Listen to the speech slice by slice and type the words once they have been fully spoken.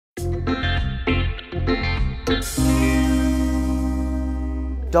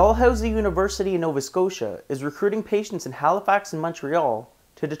Dalhousie University in Nova Scotia is recruiting patients in Halifax and Montreal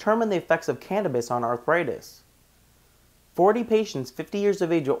to determine the effects of cannabis on arthritis. 40 patients 50 years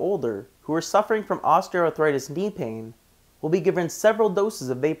of age or older who are suffering from osteoarthritis knee pain will be given several doses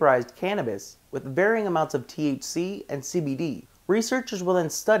of vaporized cannabis with varying amounts of THC and CBD. Researchers will then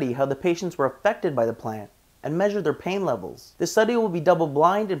study how the patients were affected by the plant and measure their pain levels. The study will be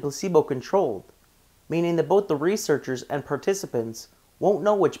double-blind and placebo-controlled, meaning that both the researchers and participants won't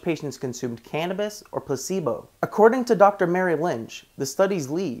know which patients consumed cannabis or placebo. According to Dr. Mary Lynch, the study's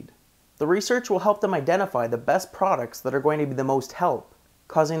lead, the research will help them identify the best products that are going to be the most help,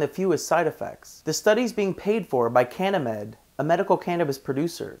 causing the fewest side effects. The study is being paid for by Cannabis, a medical cannabis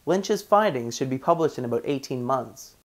producer. Lynch's findings should be published in about 18 months.